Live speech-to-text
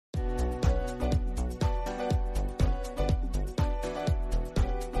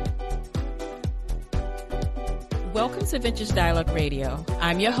Welcome to Vintage Dialogue Radio.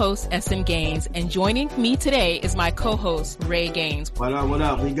 I'm your host, S.M. Gaines, and joining me today is my co-host, Ray Gaines. What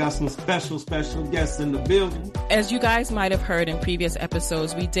up? We got some special guests in the building. As you guys might have heard in previous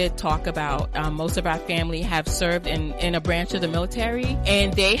episodes, we did talk about most of our family have served in a branch of the military,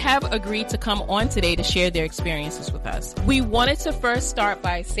 and they have agreed to come on today to share their experiences with us. We wanted to first start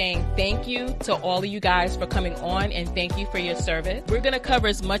by saying thank you to all of you guys for coming on, and thank you for your service. We're going to cover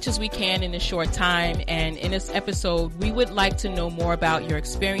as much as we can in a short time, and in this episode, we would like to know more about your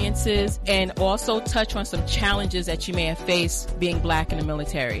experiences and also touch on some challenges that you may have faced being Black in the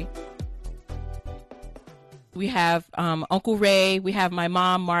military. We have Uncle Ray, we have my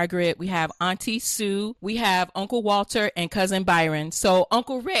mom, Margaret, we have Auntie Sue, we have Uncle Walter, and Cousin Byron. So,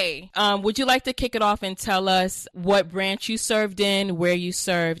 Uncle Ray, would you like to kick it off and tell us what branch you served in, where you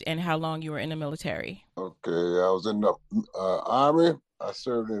served, and how long you were in the military? Okay, I was in the Army. I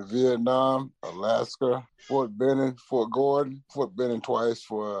served in Vietnam, Alaska, Fort Benning, Fort Gordon, Fort Benning twice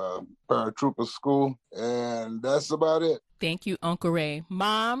for paratrooper school, and that's about it. Thank you, Uncle Ray.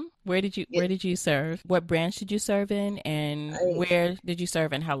 Mom, where did you serve? What branch did you serve in, and where did you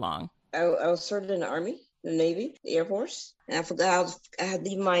serve, and how long? I was served in the Army, the Navy, the Air Force, and I forgot I had to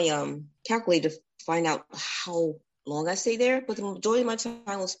leave my calculator to find out how long I stayed there, but the majority of my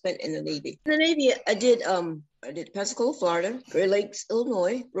time was spent in the Navy. In the Navy, I did Pensacola, Florida, Great Lakes,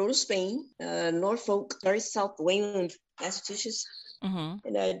 Illinois, Rhoda, Spain, Norfolk, South Wayland, Massachusetts,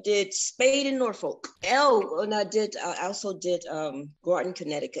 and I did Spade in Norfolk. And I also did Groton,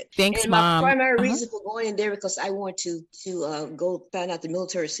 Connecticut. Thanks, and Mom. My primary reason for going in there because I want to go find out the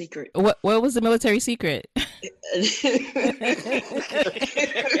military secret. What was the military secret?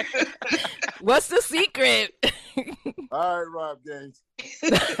 What's the secret? All right, Rob Gaines.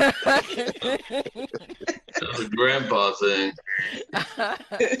 That's a grandpa thing.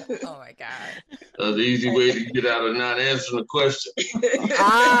 Oh my God. That's the easy way to get out of not answering the question.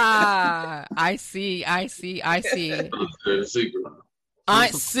 I see. That's the secret.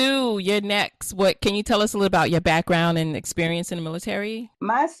 Aunt Sue, you're next. What can you tell us a little about your background and experience in the military?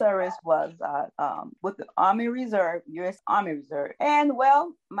 My service was with the Army Reserve, U.S. Army Reserve. And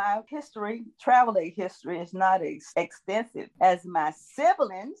well, my traveling history is not as extensive as my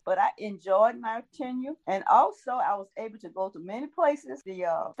siblings, but I enjoyed my tenure. And also I was able to go to many places, the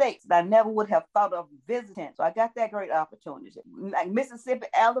states that I never would have thought of visiting. So I got that great opportunity. Like Mississippi,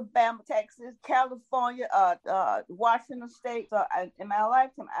 Alabama, Texas, California, Washington State. So in my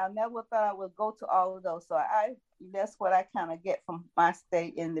lifetime, I never thought I would go to all of those. So that's what I kind of get from my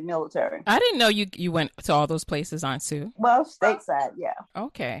stay in the military. I didn't know you went to all those places, Aunt Sue. Well, stateside, yeah.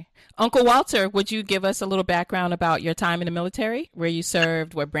 Okay. Uncle Walter, would you give us a little background about your time in the military? Where you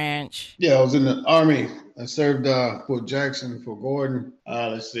served, what branch? Yeah, I was in the Army. I served Fort Jackson, Fort Gordon.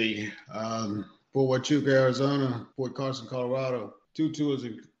 Fort Huachuca, Arizona, Fort Carson, Colorado. 2 tours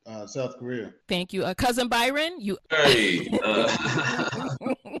in South Korea. Thank you. Cousin Byron, Hey,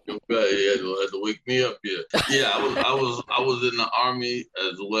 you had to wake me up here. Yeah, I was in the Army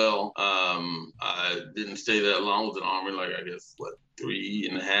as well. I didn't stay that long. I was in the Army,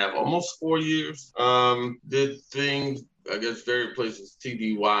 3.5, almost 4 years. Did things, I guess, various places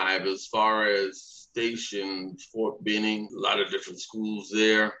TDY, but as far as stations, Fort Benning, a lot of different schools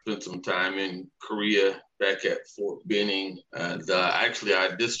there. Spent some time in Korea, back at Fort Benning. And actually, I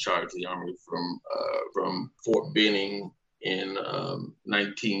discharged the Army from Fort Benning in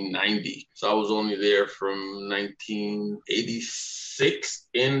 1990. So I was only there from 1986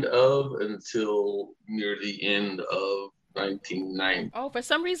 until near the end of 1990. Oh, for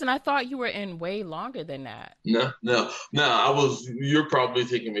some reason I thought you were in way longer than that. No. You're probably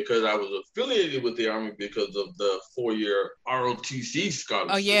thinking because I was affiliated with the Army because of the 4-year ROTC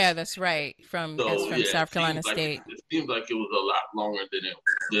scholarship. Oh yeah, that's right. From South Carolina State. It seems like it was a lot longer than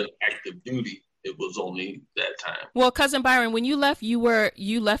active duty. It was only that time. Well, Cousin Byron, when you left, you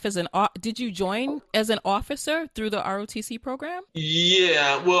left as did you join as an officer through the ROTC program?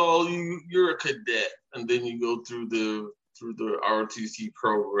 Yeah, well, you're a cadet, and then you go through the ROTC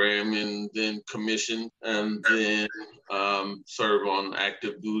program and then commission and then serve on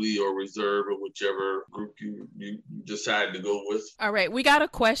active duty or reserve or whichever group you decide to go with. All right. We got a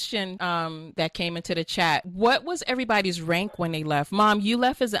question that came into the chat. What was everybody's rank when they left? Mom, I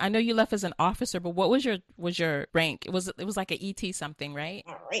know you left as an officer, but what was your rank? It was like an ET something, right?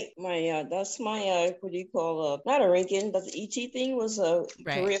 All right. That's my what do you call not a ranking, but the ET thing was a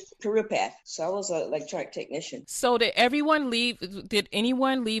career path. So I was a track technician. So did anyone leave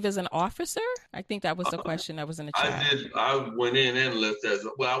as an officer? I think that was the question that was in the chat. I did. I went in and left as a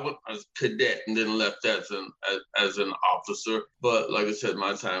cadet and then left as an officer. But like I said,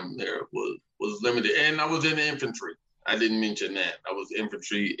 my time there was limited. And I was in the infantry. I didn't mention that. I was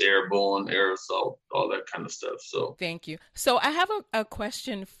infantry, airborne, air assault, all that kind of stuff. So thank you. So I have a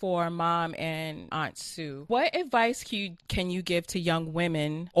question for Mom and Aunt Sue. What advice can you give to young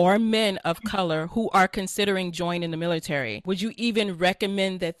women or men of color who are considering joining the military? Would you even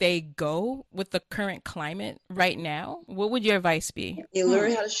recommend that they go with the current climate right now? What would your advice be? You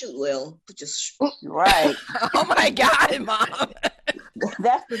learn how to shoot well. Right. Oh my God, Mom.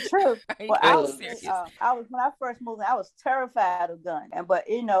 That's the truth. Well, I was when I first moved, I was terrified of guns. But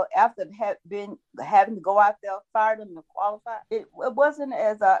after having to go out there, fire them and qualify, it wasn't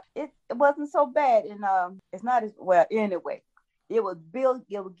it wasn't so bad. And it's not as well anyway. It will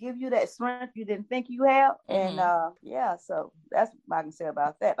give you that strength you didn't think you have. And so that's what I can say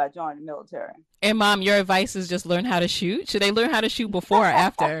about that by joining the military. And Mom, your advice is just learn how to shoot? Should they learn how to shoot before or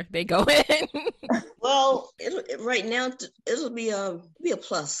after they go in? Well, right now it'll be a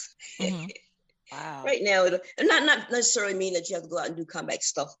plus. Mm-hmm. Wow. Right now, it'll not necessarily mean that you have to go out and do combat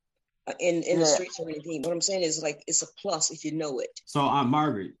stuff in the streets or anything. What I'm saying is it's a plus if you know it. So,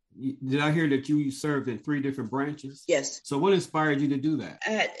 Margaret, did I hear that you served in 3 different branches? Yes. So what inspired you to do that?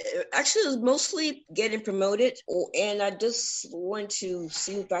 Actually, it was mostly getting promoted, and I just wanted to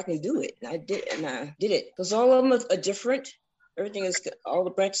see if I can do it. And I did it because all of them are different. All the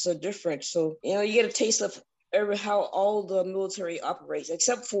branches are different. So, you get a taste of how all the military operates,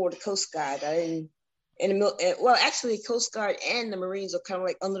 except for the Coast Guard. Actually, Coast Guard and the Marines are kind of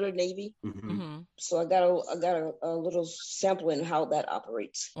like under the Navy. Mm-hmm. So I got a little sample in how that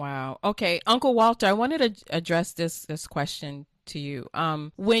operates. Wow. Okay, Uncle Walter, I wanted to address this question to you.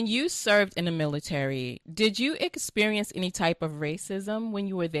 When you served in the military, did you experience any type of racism when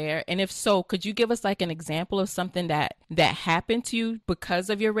you were there? And if so, could you give us like an example of something that happened to you because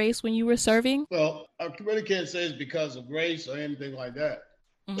of your race when you were serving? Well, I really can't say it's because of race or anything like that.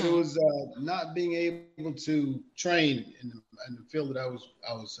 Mm-hmm. It was not being able to train in the field that I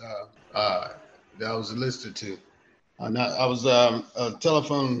was enlisted to. I was a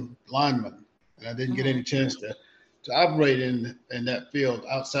telephone lineman, and I didn't get any chance to operate in that field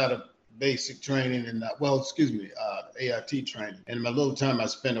outside of basic training and AIT training. And my little time I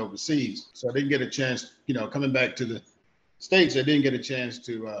spent overseas, so I didn't get a chance. Coming back to the States, I didn't get a chance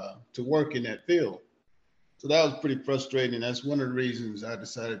to work in that field. So that was pretty frustrating. That's one of the reasons I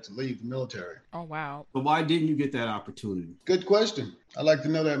decided to leave the military. Oh, wow. But why didn't you get that opportunity? Good question. I'd like to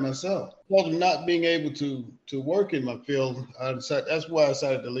know that myself. Because of not being able to work in my field, that's why I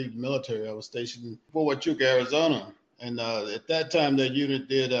decided to leave the military. I was stationed in Fort Huachuca, Arizona. And at that time, that unit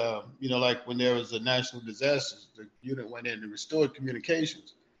did, like when there was a national disaster, the unit went in and restored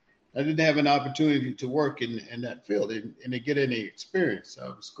communications. I didn't have an opportunity to work in that field and to get any experience.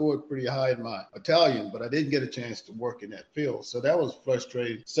 I scored pretty high in my battalion, but I didn't get a chance to work in that field. So that was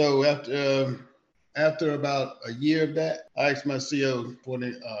frustrating. So after about a year of that, I asked my CO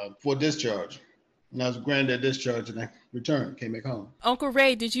for discharge. And I was granted discharge and I returned, came back home. Uncle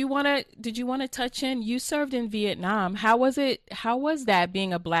Ray, did you want to touch in? You served in Vietnam. How was that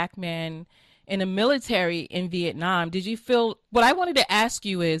being a Black man in the military in Vietnam? Did you feel, what I wanted to ask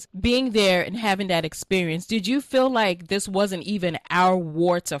you is, being there and having that experience, did you feel like this wasn't even our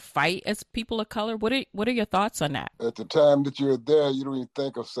war to fight as people of color? What are your thoughts on that? At the time that you're there, you don't even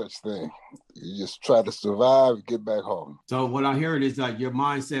think of such thing. You just try to survive and get back home. So what I heard is like your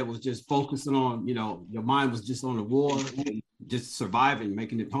mindset was just focusing on, your mind was just on the war, and just surviving,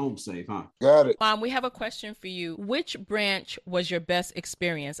 making it home safe, huh? Got it. Mom, we have a question for you. Which branch was your best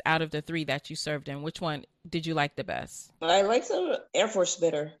experience out of the 3 that you served in? Which one did you like the best? I liked the Air Force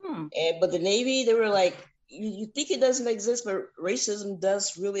better. But the Navy, they were like, you think it doesn't exist, but racism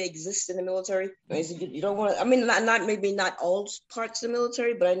does really exist in the military. You don't want to, not all parts of the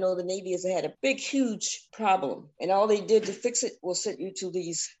military, but I know the Navy has had a big, huge problem. And all they did to fix it was send you to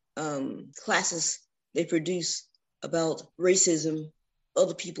these classes they produce about racism,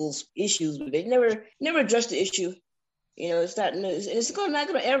 other people's issues, but they never addressed the issue. It's not going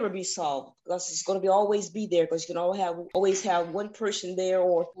to ever be solved because it's going to always be there, because you can always have one person there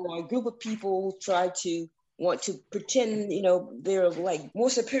or a group of people try to want to pretend, they're like more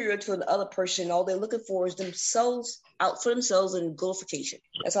superior to the other person. All they're looking for is themselves, out for themselves, and glorification.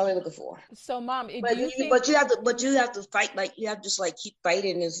 That's all they're looking for. So, Mom, but you have to fight. Like, you have to just like keep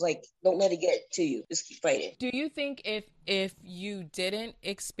fighting. It's like, don't let it get to you. Just keep fighting. Do you think if if you didn't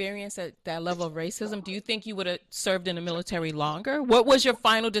experience that level of racism, do you think you would have served in the military longer? What was your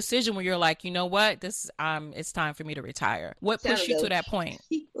final decision where you're like, you know what, this it's time for me to retire? What pushed you to that point?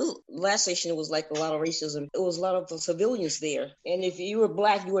 Well, last station, it was like a lot of racism. It was a lot of the civilians there, and if you were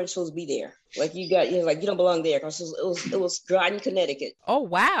black, you weren't supposed to be there. Like you don't belong there because it was Dryden, Connecticut. Oh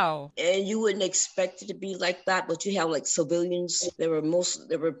wow! And you wouldn't expect it to be like that, but you have like civilians. They were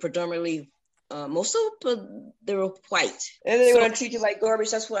predominantly. Most of them, they were white, and they were treat you like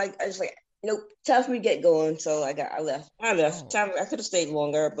garbage. That's what I was like. Nope, time for me to get going. So I left. I could have stayed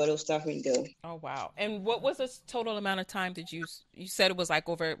longer, but it was time for me to go. Oh wow! And what was the total amount of time did you said it was like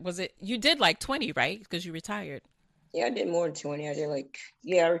over? Was it you did like 20, right? Because you retired. Yeah, I did more than 20.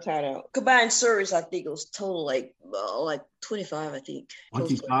 I retired out. Combined service, I think it was total like 25. I think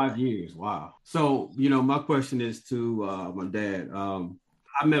 25 years. Wow. So my question is to my dad.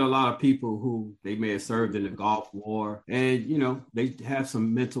 I met a lot of people who they may have served in the Gulf War, and they have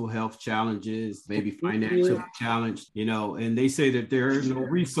some mental health challenges, maybe financial challenge, and they say that there are no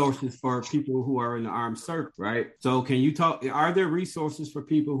resources for people who are in the armed service, right? So can you talk, are there resources for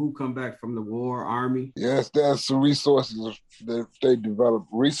people who come back from the war, Army? Yes, there's some resources that they developed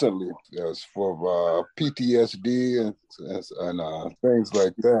recently. There's for PTSD and things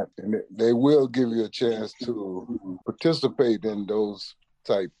like that. And they will give you a chance to participate in those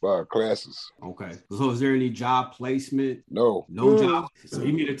type classes. Okay. So is there any job placement? No job. So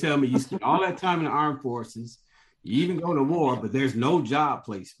you mean to tell me you spent all that time in the armed forces, you even go to war, but there's no job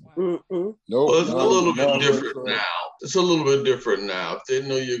placement? No. Well, it's a little bit different now. It's a little bit different now. If they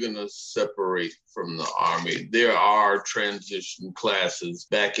know you're going to separate from the Army, there are transition classes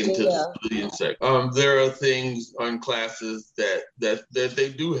back into the civilian sector. There are things on classes that they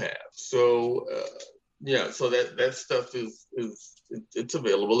do have. So so that stuff is it's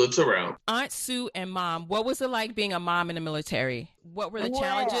available. It's around. Aunt Sue and Mom, what was it like being a mom in the military? What were the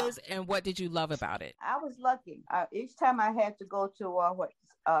challenges and what did you love about it? I was lucky. Each time I had to go to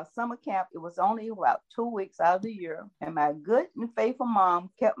summer camp, it was only about 2 weeks out of the year. And my good and faithful mom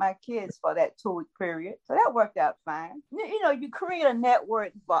kept my kids for that 2-week period. So that worked out fine. You create a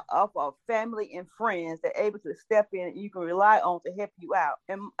network of family and friends that are able to step in and you can rely on to help you out.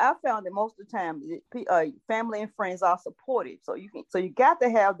 And I found that most of the time, family and friends are supportive. So you got to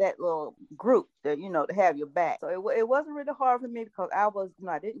have that little group that, to have your back. So it wasn't really hard for me because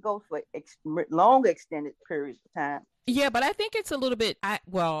I didn't go for long extended periods of time. Yeah, but I think it's a little bit, I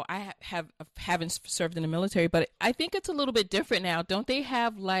haven't served in the military, but I think it's a little bit different now. Don't they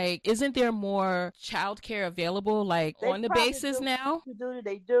have isn't there more childcare available on the bases now?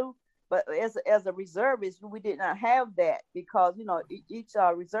 They do. But as a reservist, we did not have that because, each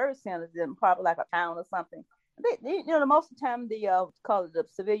reserve center is in probably like a town or something. Most of the time call it the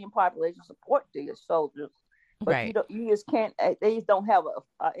civilian population support the soldiers. But right. You just can't, they just don't have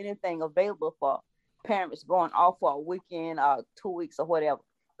anything available for parents going off for a weekend or 2 weeks or whatever.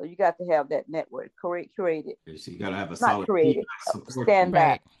 So you got to have that network created. So you got to have a solid created, stand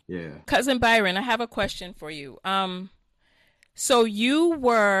back. Yeah. Cousin Byron, I have a question for you. So you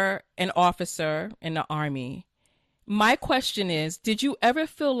were an officer in the Army. My question is, did you ever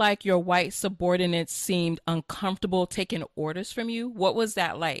feel like your white subordinates seemed uncomfortable taking orders from you? What was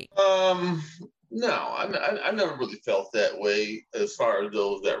that like? No, I never really felt that way as far as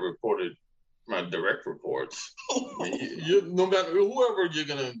those that reported my direct reports. No matter whoever you're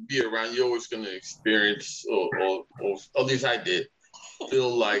going to be around, you're always going to experience, or at least I did,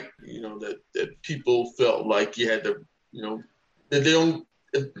 feel like, that people felt like you had to, that they don't,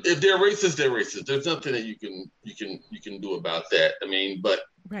 if they're racist, they're racist. There's nothing that you can do about that. I mean, but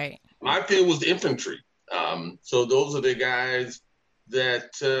right. My field was the infantry. So those are the guys that,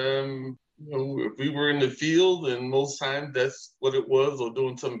 if we were in the field, and most times that's what it was, or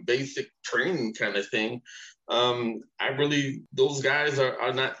doing some basic training kind of thing, those guys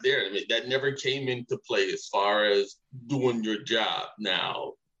are not there. I mean, that never came into play as far as doing your job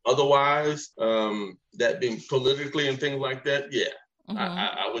now. Otherwise, that being politically and things like that, yeah. Mm-hmm.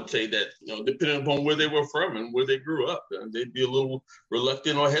 I would say that, depending upon where they were from and where they grew up, they'd be a little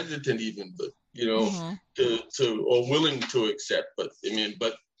reluctant or hesitant even, but, to or willing to accept. But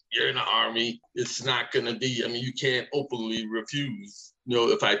you're in the Army, it's not going to be, you can't openly refuse,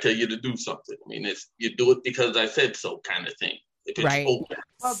 if I tell you to do something. You do it because I said so kind of thing. If it's right. open.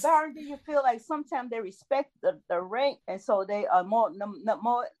 Well, Byron, do you feel like sometimes they respect the rank, and so they are more,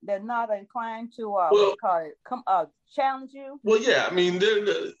 they're not inclined to, challenge you? Well, yeah,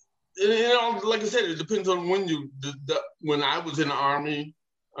 like I said, it depends on when when I was in the Army,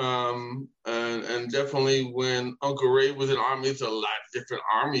 And definitely when Uncle Ray was in the Army, it's a lot different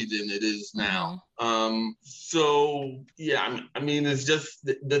Army than it is now. So yeah, I mean, it's just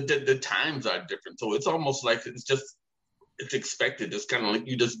the times are different. So it's almost like it's expected. It's kind of like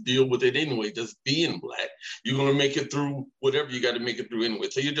you just deal with it anyway. Just being Black, you're gonna make it through whatever you got to make it through anyway.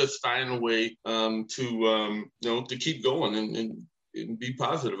 So you just find a way to keep going and be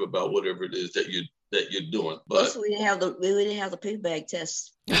positive about whatever it is that you're doing. But also, we didn't have the paper bag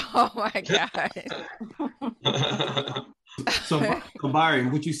test. Oh my God. So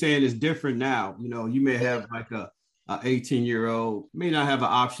Byron, what you saying is different now. You know, you may have like a 18-year-old may not have an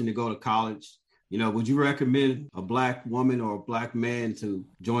option to go to college. You know, would you recommend a Black woman or a Black man to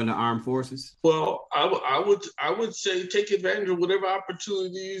join the armed forces? Well, I would say take advantage of whatever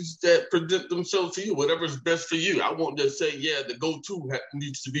opportunities that present themselves to you, whatever's best for you. I won't just say, yeah, the go-to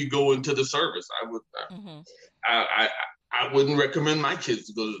needs to be going to the service. I wouldn't recommend my kids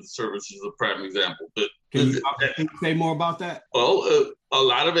to go to the service as a prime example. But can you say more about that? Well, a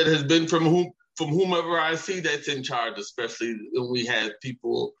lot of it has been from whomever I see that's in charge, especially when we had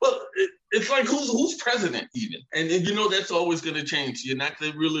people. Well, it's like who's president even, and you know that's always going to change. You're not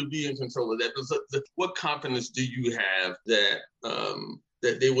going to really be in control of that. What confidence do you have that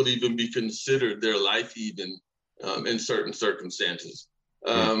that they would even be considered their life even in certain circumstances?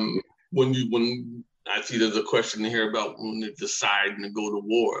 When I see there's a question here about when they're deciding to go to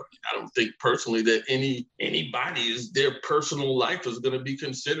war. I don't think personally that anybody's their personal life is going to be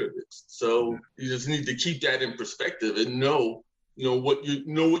considered. So you just need to keep that in perspective and know what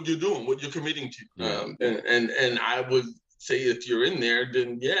you're doing, what you're committing to. And I would say if you're in there,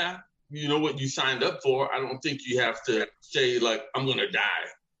 then yeah, you know what you signed up for. I don't think you have to say like I'm going to die,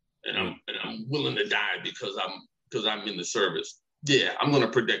 and I'm willing to die because I'm in the service. Yeah, I'm going to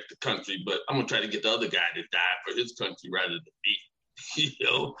protect the country, but I'm going to try to get the other guy to die for his country rather than me.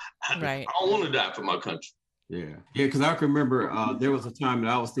 Right. I don't want to die for my country. Yeah, because I can remember there was a time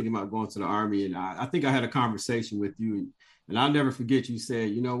that I was thinking about going to the Army, and I think I had a conversation with you, and I'll never forget you said,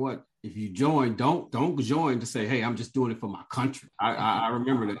 you know what? If you join, don't join to say, hey, I'm just doing it for my country. I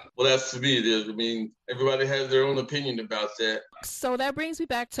remember that. Well, that's to me it is. I mean, everybody has their own opinion about that. So that brings me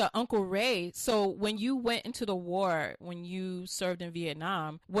back to Uncle Ray. So when you went into the war, when you served in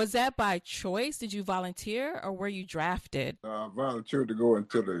Vietnam, was that by choice? Did you volunteer or were you drafted? I volunteered to go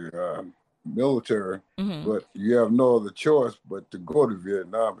into the military, but you have no other choice but to go to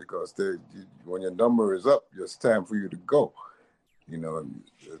Vietnam because when your number is up, it's time for you to go. You know,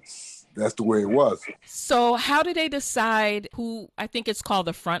 that's the way it was. So how do they decide who, I think it's called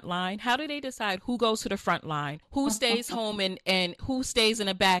the front line. How do they decide who goes to the front line, who stays home and who stays in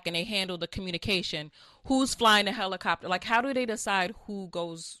the back and they handle the communication, who's flying the helicopter? Like, how do they decide who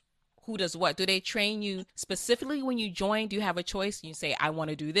does what? Do they train you specifically when you join? Do you have a choice? You say, I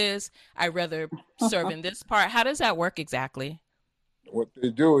want to do this. I'd rather serve in this part. How does that work exactly? What they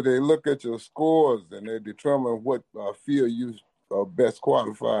do, they look at your scores and they determine what field you are best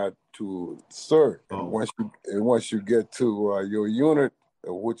qualified to serve. And once you get to your unit,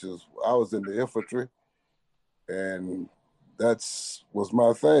 which is, I was in the infantry, and was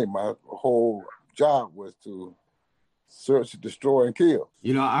my thing. My whole job was to search, destroy, and kill.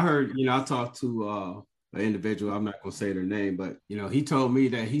 You know, I heard, I talked to an individual, I'm not going to say their name, but, he told me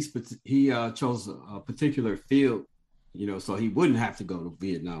that he chose a particular field, so he wouldn't have to go to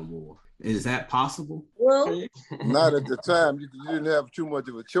Vietnam War. Is that possible? Well, not at the time. You didn't have too much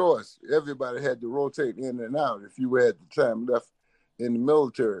of a choice. Everybody had to rotate in and out if you had the time left in the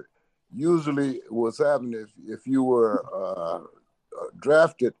military. Usually what's happening if you were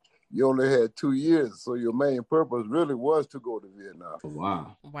drafted, you only had 2 years. So your main purpose really was to go to Vietnam.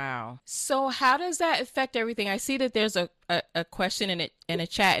 Wow. So how does that affect everything? I see that there's a question in a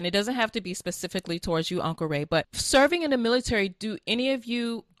chat, and it doesn't have to be specifically towards you, Uncle Ray, but serving in the military, do any of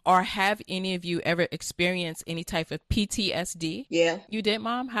you or have any of you ever experienced any type of PTSD? Yeah. You did,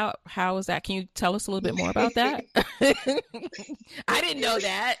 Mom? How was that? Can you tell us a little bit more about that? I didn't know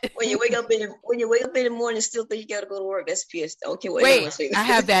that. When you wake up in the morning and still think you gotta go to work, that's PTSD. Okay, wait, I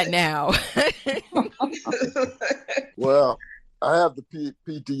have that now. Well, I have the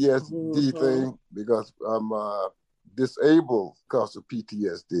PTSD thing because I'm disabled because of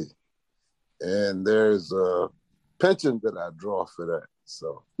PTSD. And there's a pension that I draw for that.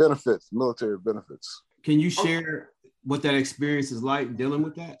 So benefits, military benefits. Can you share what that experience is like dealing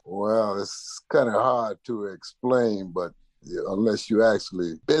with that? Well, it's kind of hard to explain, but unless you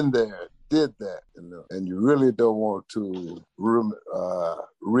actually been there did that, and you really don't want to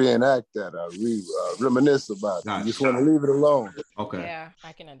reenact that or reminisce about it. You just want to leave it alone. Okay. Yeah,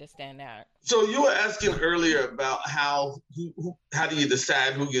 I can understand that. So you were asking earlier about how do you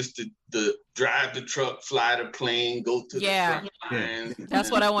decide who gets to drive the truck, fly the plane, go to the front lines? That's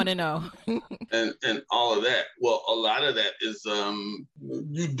what I want to know. and all of that. Well, a lot of that is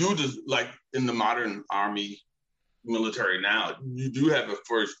you do this, like in the modern Army military now, you do have a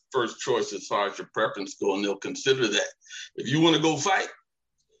first choice as far as your preference go, and they'll consider that. If you want to go fight,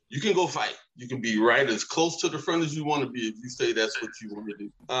 you can go fight. You can be right as close to the front as you want to be if you say that's what you want to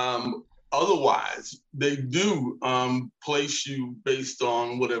do. Otherwise, they do place you based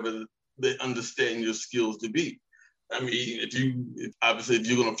on whatever they understand your skills to be. I mean, if you're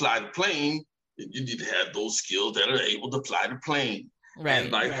going to fly the plane, you need to have those skills that are able to fly the plane.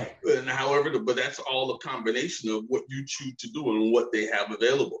 Right. And however, but that's all a combination of what you choose to do and what they have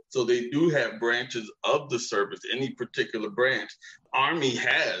available. So they do have branches of the service, any particular branch. Army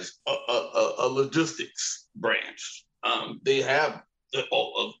has a logistics branch. They have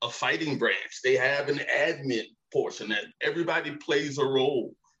a fighting branch. They have an admin portion that everybody plays a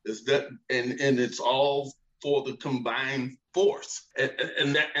role. And it's all for the combined force,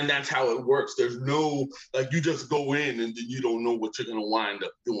 and that's how it works. There's no, like, you just go in and then you don't know what you're going to wind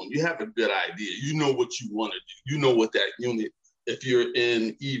up doing. You have a good idea. You know what you want to do. You know what that unit, if you're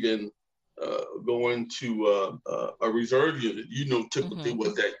in even going to a reserve unit, you know typically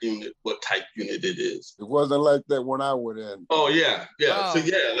what that unit, what type unit it is. It wasn't like that when I went in. Oh yeah. Oh. So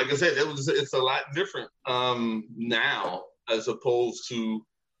yeah, like I said, it's a lot different now as opposed to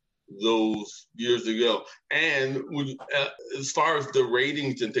those years ago. And as far as the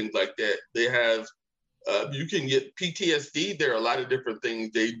ratings and things like that, they have you can get PTSD. There are a lot of different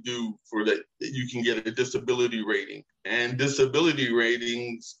things they do for that. You can get a disability rating, and disability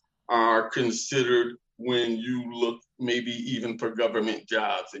ratings are considered when you look maybe even for government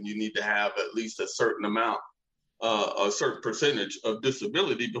jobs, and you need to have at least a certain amount, a certain percentage of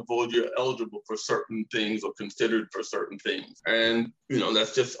disability before you're eligible for certain things or considered for certain things. And,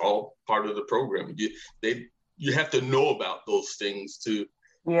 that's just all part of the program. You have to know about those things to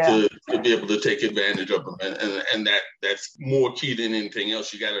be able to take advantage of them. And that's more key than anything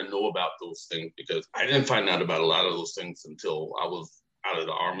else. You got to know about those things, because I didn't find out about a lot of those things until I was out of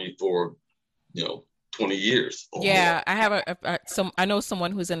the Army for, 20 years. Yeah, I have I know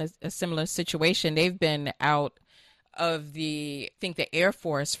someone who's in a similar situation. They've been out of the Air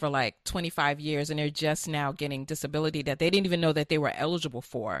Force for like 25 years, and they're just now getting disability that they didn't even know that they were eligible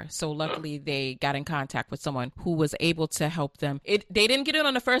for. So luckily they got in contact with someone who was able to help them. They didn't get it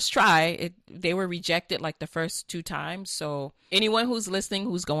on the first try. They were rejected like the first 2 times. So anyone who's listening,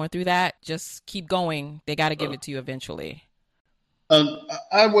 who's going through that, just keep going. They got to give it to you eventually.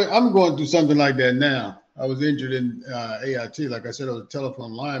 I'm going through something like that now. I was injured in AIT. Like I said, I was a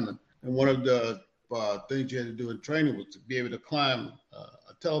telephone lineman. And one of the things you had to do in training was to be able to climb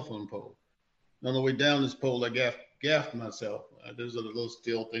a telephone pole. And on the way down this pole, I gaffed myself. Those are the little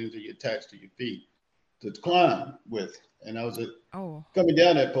steel things that you attach to your feet to climb with. And I was coming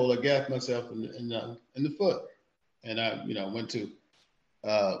down that pole, I gaffed myself in the foot. And I, went to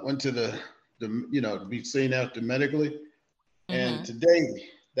the to be seen after medically. And today,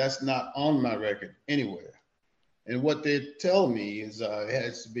 that's not on my record anywhere. And what they tell me is it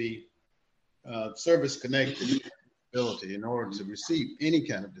has to be service-connected disability in order to receive any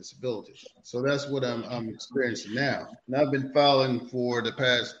kind of disability. So that's what I'm experiencing now. And I've been filing for the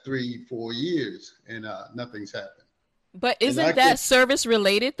past 3-4 years, and nothing's happened. But isn't that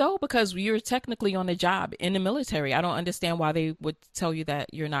service-related, though? Because you're technically on the job in the military. I don't understand why they would tell you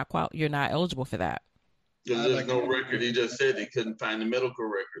that you're not eligible for that. There's no record. He just said he couldn't find the medical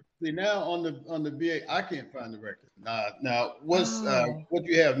record. See, now on the VA, I can't find the record. Now what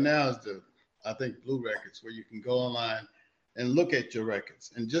you have now is I think Blue Records, where you can go online and look at your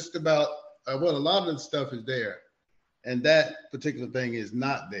records, and just about a lot of the stuff is there, and that particular thing is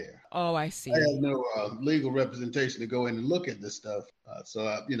not there. Oh, I see. I have no legal representation to go in and look at this stuff,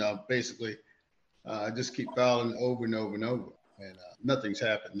 so basically, I just keep filing over and over and over, and nothing's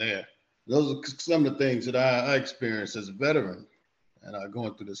happened there. Those are some of the things that I experienced as a veteran, and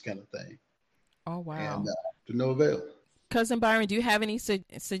going through this kind of thing. Oh, wow. And to no avail. Cousin Byron, do you have any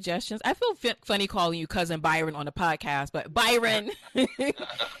suggestions? I feel funny calling you Cousin Byron on the podcast, but Byron,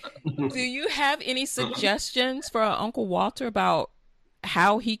 do you have any suggestions for Uncle Walter about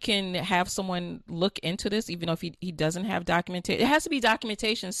how he can have someone look into this, even though if he doesn't have documentation? It has to be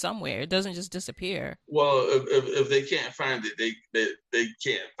documentation somewhere. It doesn't just disappear. Well, if they can't find it, they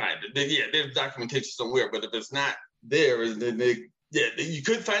can't find it. There's documentation somewhere, but if it's not there, then Yeah, you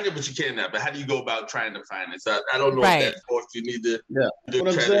could find it, but you can't now. But how do you go about trying to find it? So I don't know Right. if that's course you need to, What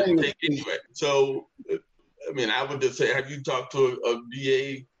I'm try saying to take anyway. So, I mean, I would just say, have you talked to a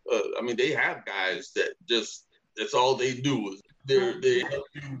VA? I mean, they have guys that just, that's all they do is they help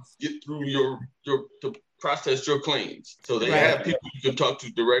you get through to process your claims. So they have people you can talk to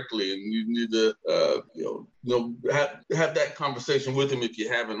directly, and you need to have that conversation with them if you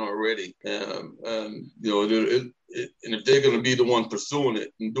haven't already. And if they're going to be the one pursuing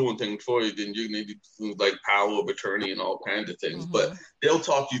it and doing things for you, then you need to do like power of attorney and all kinds of things. Mm-hmm. But they'll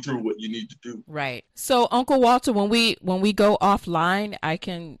talk you through what you need to do. Right. So, Uncle Walter, when we go offline,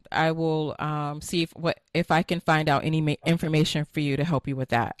 I will see if I can find out any information for you to help you with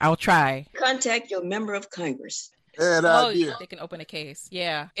that. I'll try. Contact your member of Congress. Bad idea. They can open a case.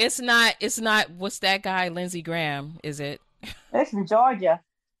 Yeah. It's not. What's that guy, Lindsey Graham? Is it? That's in Georgia.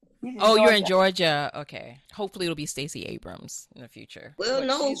 You're in Georgia. Okay. Hopefully it'll be Stacey Abrams in the future. Well,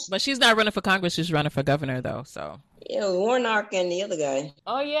 no. But she's not running for Congress. She's running for governor, though. So. Yeah, Warnock and the other guy.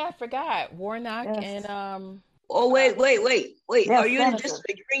 Oh, yeah. I forgot. Warnock Yes. and... Oh, wait. Yes, Are you in Senator. the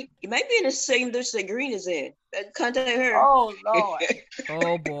district Green? You might be in the same district Green is in. Contact her. Oh, Lord.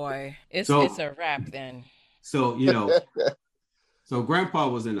 Oh, boy. It's a wrap then. So, so Grandpa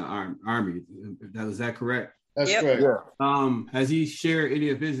was in the army. Is that correct? That's Yep. correct. Yeah. Has he shared any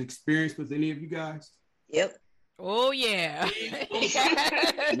of his experience with any of you guys? Yep. Oh, yeah.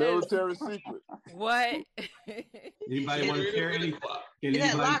 Military secret. What? Anybody want to share any? In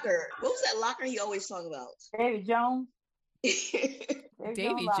that locker. What was that locker he always talk about? David Jones.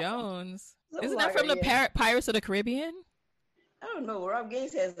 Davy Jones. Some Isn't that locker, from the yeah. Pirates of the Caribbean? I don't know. Rob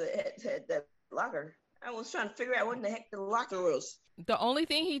Gaines had that locker. I was trying to figure out what the heck the locker was. The only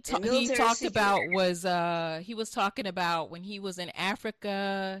thing he military talked secret. about was he was talking about when he was in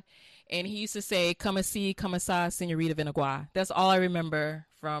Africa, and he used to say "Come a see, come a sa, Señorita Vinagua." That's all I remember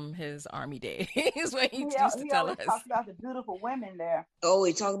from his army days. When he used to tell us. He talked about the beautiful women there. Oh,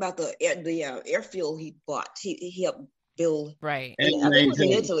 he talked about the airfield he bought. He helped build. Right. And I think it was in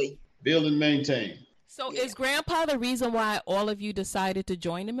maintain. Italy. Build and maintain. So is Grandpa the reason why all of you decided to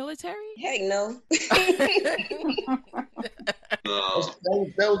join the military? Heck no. No.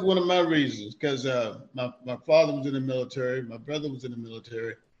 That was one of my reasons, because my father was in the military, my brother was in the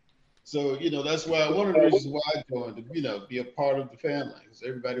military. So, that's one of the reasons why I joined, to, be a part of the family, because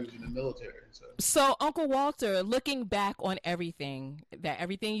everybody was in the military. So, Uncle Walter, looking back on everything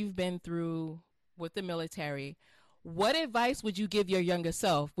you've been through with the military, what advice would you give your younger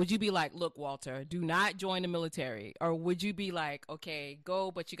self? Would you be like, look, Walter, do not join the military? Or would you be like, okay, go,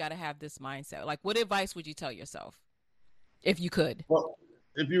 but you got to have this mindset? Like, what advice would you tell yourself if you could? Well,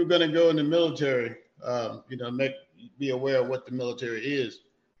 if you were going to go in the military, be aware of what the military is.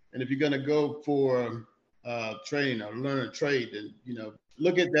 And if you're going to go for training or learn a trade, then,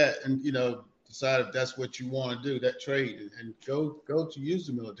 look at that and, decide if that's what you want to do, that trade, and go to use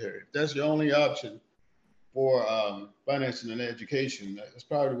the military. If that's your only option for financing and education, that's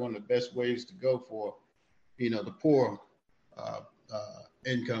probably one of the best ways to go for, the poor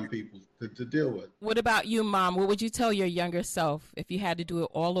income people to deal with. What about you, Mom? What would you tell your younger self if you had to do it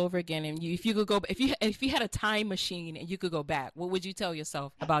all over again? And if you had a time machine and you could go back, what would you tell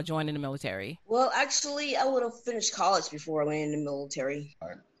yourself about joining the military? Well, actually, I would have finished college before I went in the military. All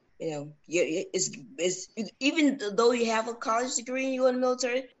right. It's even though you have a college degree and you go in the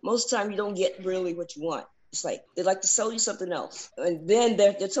military, most of the time you don't get really what you want. It's like they like to sell you something else, and then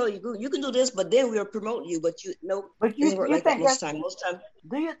they're telling you can do this, but then we'll promote you. But you think that most time.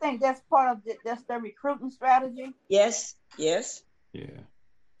 Do you think that's part of that's their recruiting strategy? Yes. Yeah.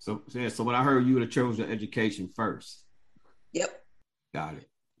 So what I heard, you would have chosen education first. Yep. Got it.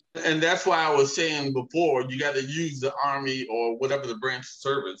 And that's why I was saying before, you got to use the Army or whatever the branch of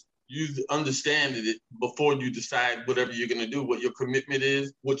service. You understand it before you decide whatever you're going to do, what your commitment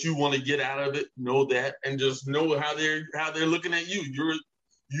is, what you want to get out of it. Know that, and just know how they're looking at you.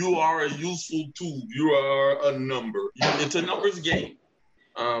 You are a useful tool. You are a number. It's a numbers game,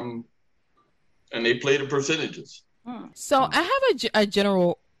 and they play the percentages. So I have a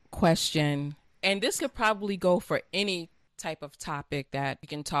general question, and this could probably go for any type of topic that you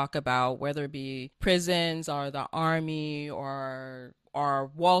can talk about, whether it be prisons or the Army or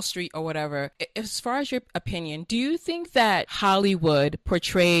Wall Street or whatever. As far as your opinion, do you think that Hollywood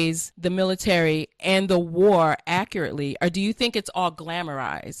portrays the military and the war accurately, or do you think it's all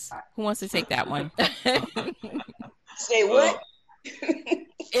glamorized? Who wants to take that one? Say what?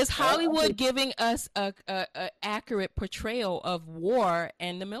 Is Hollywood giving us a accurate portrayal of war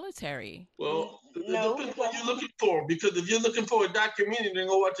and the military? Well, No. depends what you're looking for. Because if you're looking for a documentary, then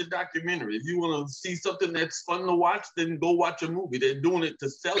go watch a documentary. If you want to see something that's fun to watch, then go watch a movie. They're doing it to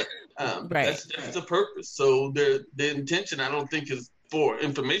sell it. Right. That's the purpose. So the intention, I don't think, is for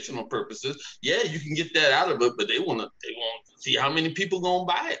informational purposes. Yeah, you can get that out of it, but they want to see how many people gonna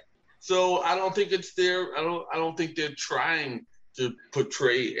buy it. So I don't think it's there. I don't think they're trying to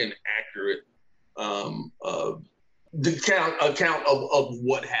portray an accurate account of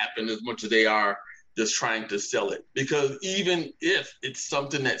what happened as much as they are just trying to sell it. Because even if it's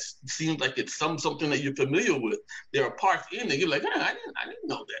something that seems like it's something that you're familiar with, there are parts in there you're like, I didn't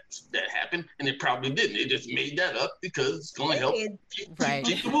know that happened, and it probably didn't. They just made that up because it's going to help keep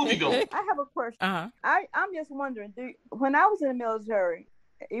the movie going. I have a question. Uh-huh. I'm just wondering, when I was in the military,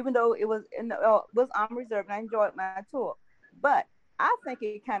 even though it was was Army Reserve, and I enjoyed my tour, but I think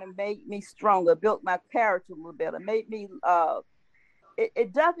it kind of made me stronger, built my character a little better, made me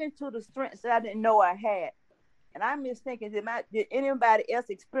it dug into the strengths that I didn't know I had. And I'm just thinking, did anybody else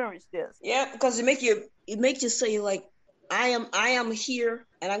experience this? Yeah, because it makes you say, like, I am here,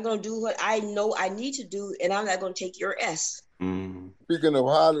 and I'm gonna do what I know I need to do, and I'm not gonna take your S. Mm. Speaking of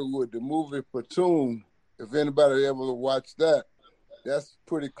Hollywood, the movie Platoon, if anybody ever watched that, that's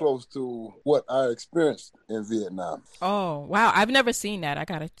pretty close to what I experienced in Vietnam. Oh, wow. I've never seen that. I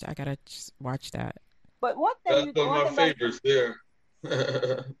gotta just watch that. But one thing, That's one of my favorites there.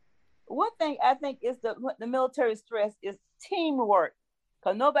 One thing I think is the military stress is teamwork,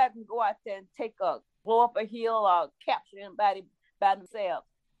 because nobody can go out there and blow up a hill or capture anybody by themselves.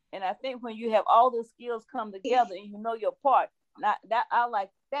 And I think when you have all those skills come together and you know your part, I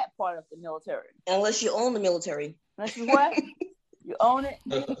like that part of the military. Unless you own the military. Unless you what? You own it.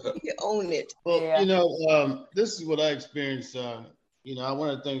 You own it. Well, this is what I experienced. One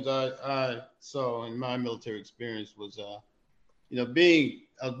of the things I saw in my military experience was, I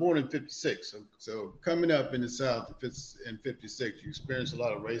was born in 56. So coming up in the South in 56, you experience a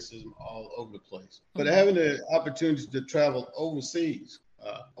lot of racism all over the place. But having the opportunity to travel overseas,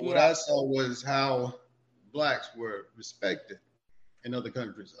 what I saw was how Blacks were respected in other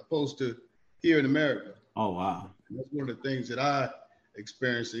countries, opposed to here in America. Oh, wow. And that's one of the things that I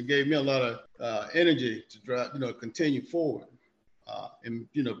experienced. It gave me a lot of energy to drive, continue forward in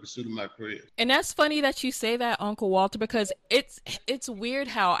pursuit of my career. And that's funny that you say that, Uncle Walter, because it's weird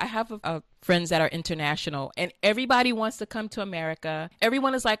how I have friends that are international, and everybody wants to come to America.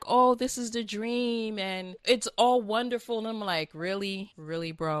 Everyone is like, oh, this is the dream, and it's all wonderful. And I'm like, really,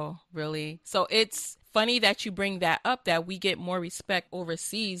 bro, really? So it's funny that you bring that up, that we get more respect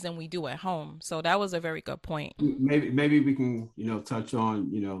overseas than we do at home. So that was a very good point. Maybe we can, touch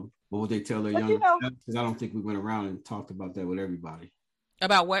on, what would they tell their younger self? Because I don't think we went around and talked about that with everybody.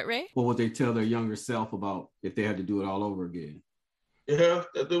 About what, Ray? What would they tell their younger self about if they had to do it all over again? Yeah,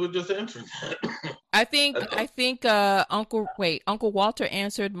 they were just answering. I think Uncle Walter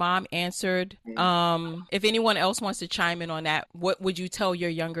answered, Mom answered. If anyone else wants to chime in on that, what would you tell your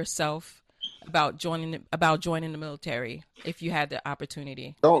younger self about joining the military if you had the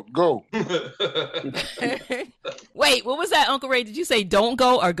opportunity? Don't go. Wait, what was that, Uncle Ray? Did you say don't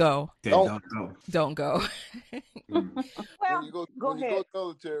go or go? Don't go. Don't go. Well, when you go go ahead. to the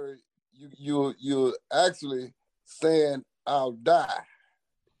military, you're actually saying I'll die.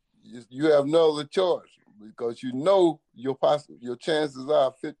 You have no other choice because your chances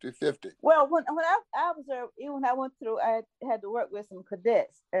are 50-50. Well, when I observed, even when I went through, I had to work with some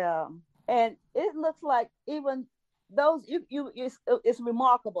cadets, and it looks like even those it's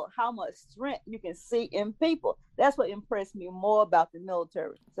remarkable how much strength you can see in people. That's what impressed me more about the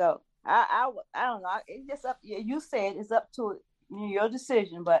military. So I don't know. It's just up. You said it's up to your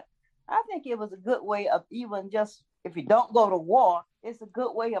decision, but I think it was a good way of, even just if you don't go to war, it's a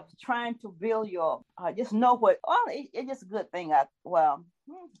good way of trying to build your just know what. It's just a good thing. I don't know.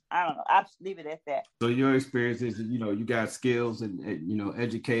 I'll just leave it at that. So your experience is, you got skills and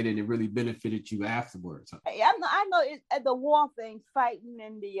educated, and it really benefited you afterwards. I know it's the war thing, fighting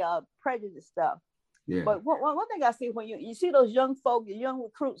and the prejudice stuff. Yeah. But one thing I see when you see those young folk, the young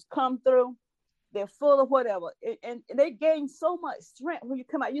recruits come through, they're full of whatever, and they gain so much strength when you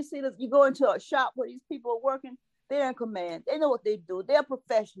come out. You see this, you go into a shop where these people are working, they're in command, they know what they do, they're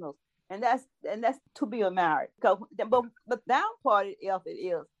professionals, and that's to be admired. But the down part of it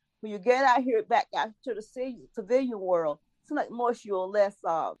is when you get out here back out to the civilian world, it's like more or less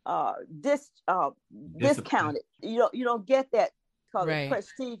discounted. You don't get that called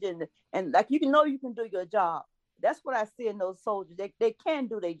prestige and like you can do your job. That's what I see in those soldiers. They can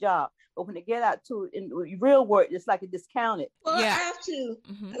do their job, but when they get out to in real work, it's like a discounted. Well, yeah. I have to.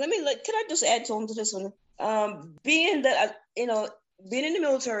 Mm-hmm. Can I just add on to this one? Being that being in the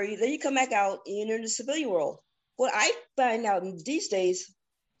military, then you come back out and you're in the civilian world. What I find out these days,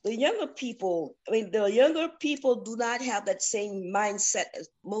 the younger people do not have that same mindset as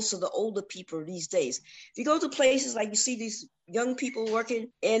most of the older people these days. If you go to places like you see these young people working,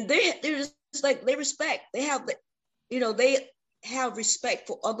 and they're just like, they respect. They have they have respect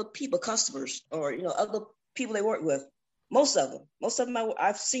for other people, customers, or other people they work with. Most of them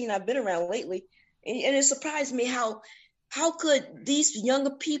I've been around lately, and it surprised me how could these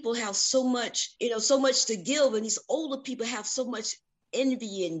younger people have so much to give, and these older people have so much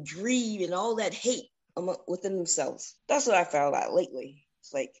envy and greed and all that hate within themselves. That's what I found out lately.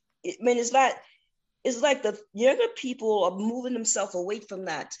 It's like, it's like the younger people are moving themselves away from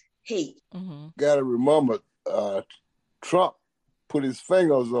that hate. Mm-hmm. Got to remember, Trump put his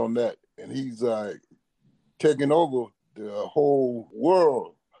fingers on that, and he's taking over the whole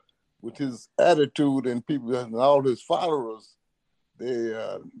world with his attitude, and people and all his followers.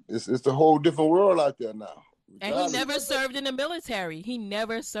 It's a whole different world out there now. And he never served in the military. He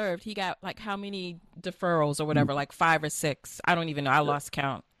never served. He got like how many deferrals or whatever, like 5 or 6. I don't even know. I lost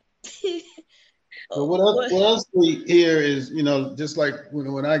count. But what else we hear is, just like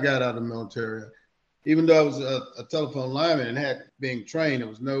when I got out of the military, even though I was a telephone lineman and had being trained, there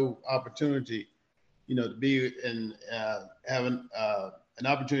was no opportunity, to be in having an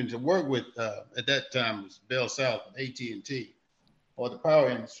opportunity to work with. At that time, was Bell South, AT&T, or the power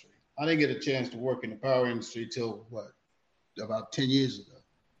industry. I didn't get a chance to work in the power industry till about 10 years ago.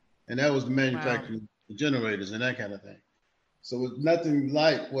 And that was manufacturing generators and that kind of thing. So it was nothing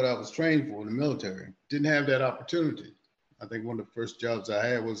like what I was trained for in the military. Didn't have that opportunity. I think one of the first jobs I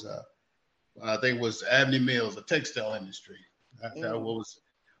had was, was Abney Mills, the textile industry. That's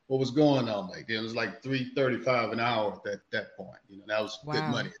what was going on back then. It was like $3.35 an hour at that point. That was good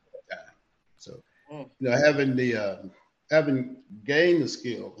money at that time. So, having gained the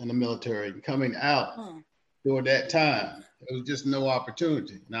skill in the military and coming out during that time, there was just no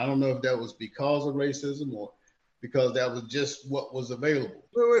opportunity. And I don't know if that was because of racism or because that was just what was available.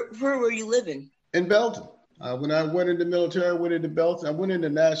 Where were you living? In Belton. When I went into the military, I went into Belton. I went into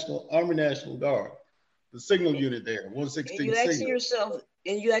Army National Guard, the signal unit there, 116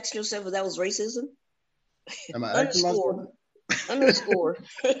 and you ask yourself if that was racism? Am I asking myself? Underscore.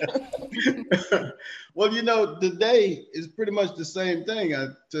 Well, today is pretty much the same thing.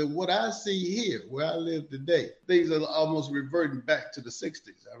 To what I see here, where I live today, things are almost reverting back to the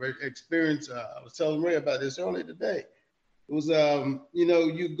 60s. I experienced, I was telling Ray about this earlier today. It was,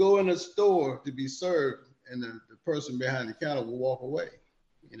 you go in a store to be served, and the person behind the counter will walk away.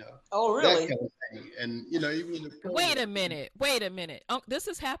 Oh, really? That kind of thing. And, even Wait a minute. This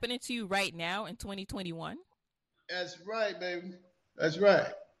is happening to you right now in 2021? That's right, baby. That's right.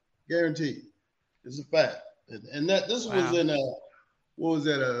 Guaranteed. It's a fact. And this was in a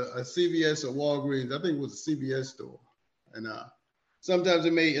CVS or Walgreens. I think it was a CVS store. And sometimes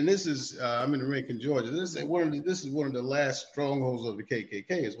it may, and this is, I'm in Rankin, Georgia. This is one of the last strongholds of the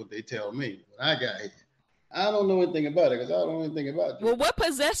KKK is what they tell me when I got here. I don't know anything about it because I don't know anything about it. Well, what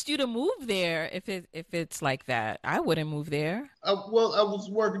possessed you to move there if it's like that? I wouldn't move there. I was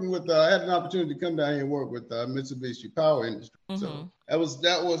working with, I had an opportunity to come down here and work with Mitsubishi Power Industry. Mm-hmm.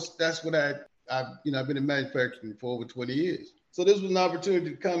 So that's what I've been in manufacturing for over 20 years. So this was an opportunity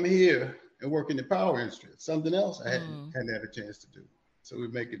to come here and work in the power industry. Something else I hadn't had a chance to do. So we're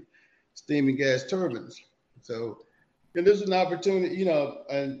making steam and gas turbines. So, and this was an opportunity,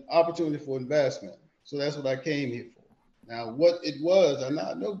 an opportunity for investment. So that's what I came here for. Now, what it was, I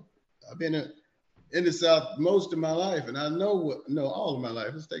know I've been in the South most of my life, and I know all of my life.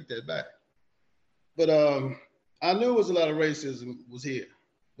 Let's take that back. But I knew it was a lot of racism was here.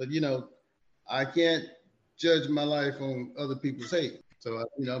 But, I can't judge my life on other people's hate. So, I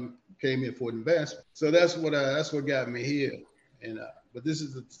came here for investment. So that's what got me here. And but this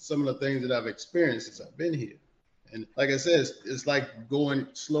is some of the things that I've experienced since I've been here. And like I said, it's like going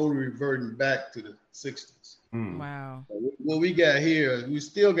slowly reverting back to the 60s. Wow. What we got here, we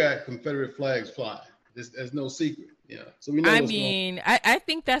still got Confederate flags flying. There's no secret. So we know. I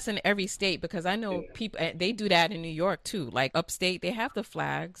think that's in every state because I know people, they do that in New York too. Like upstate, they have the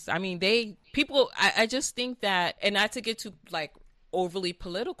flags. I mean, I just think that, and not to get too like overly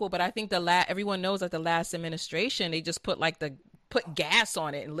political, but I think everyone knows that the last administration, they just put gas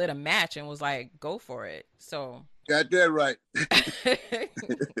on it and lit a match and was like, go for it. So. Got that right.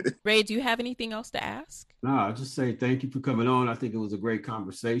 Ray, do you have anything else to ask? No, I'll just say thank you for coming on. I think it was a great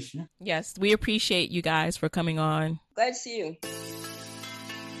conversation. Yes, we appreciate you guys for coming on. Glad to see you.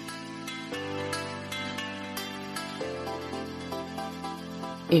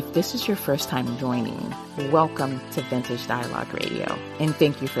 If this is your first time joining, welcome to Vintage Dialogue Radio, and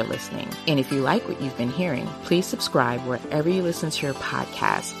thank you for listening. And if you like what you've been hearing, please subscribe wherever you listen to your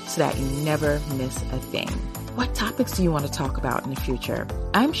podcast so that you never miss a thing. What topics do you want to talk about in the future?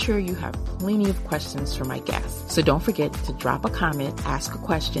 I'm sure you have plenty of questions for my guests, so don't forget to drop a comment, ask a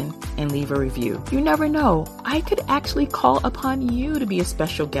question, and leave a review. You never know, I could actually call upon you to be a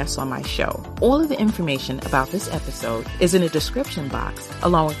special guest on my show. All of the information about this episode is in the description box,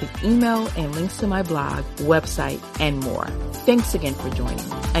 along with the email and links to my blog, website, and more. Thanks again for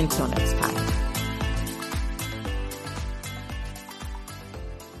joining. Until next time.